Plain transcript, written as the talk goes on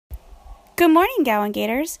Good morning, Gowan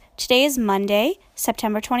Gators. Today is Monday,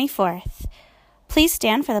 September 24th. Please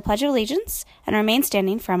stand for the Pledge of Allegiance and remain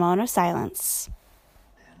standing for a moment of silence.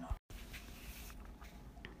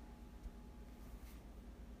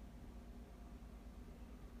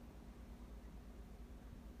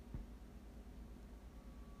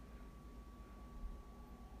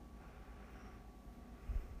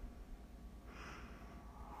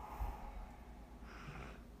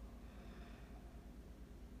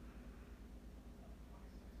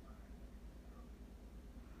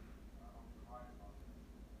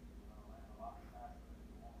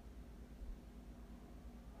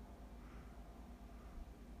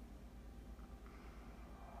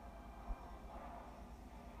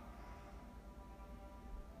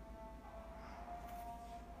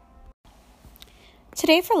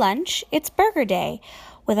 Today for lunch, it's Burger Day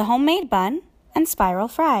with a homemade bun and spiral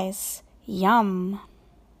fries. Yum!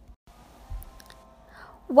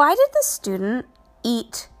 Why did the student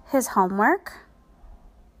eat his homework?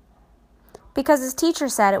 Because his teacher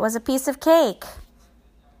said it was a piece of cake.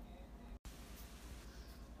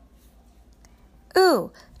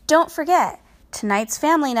 Ooh, don't forget, tonight's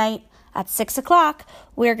family night. At 6 o'clock,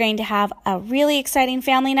 we're going to have a really exciting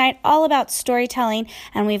family night all about storytelling,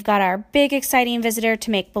 and we've got our big exciting visitor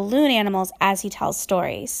to make balloon animals as he tells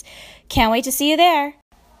stories. Can't wait to see you there.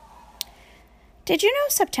 Did you know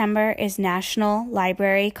September is National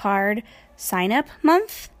Library Card Sign-Up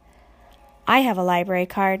Month? I have a library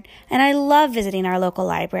card, and I love visiting our local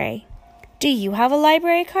library. Do you have a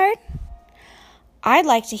library card? I'd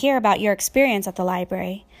like to hear about your experience at the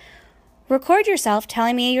library. Record yourself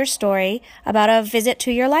telling me your story about a visit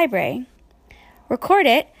to your library. Record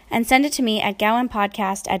it and send it to me at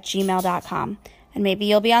gowanpodcast@gmail.com, and maybe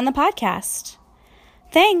you'll be on the podcast.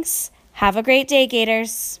 Thanks. Have a great day,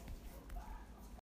 Gators.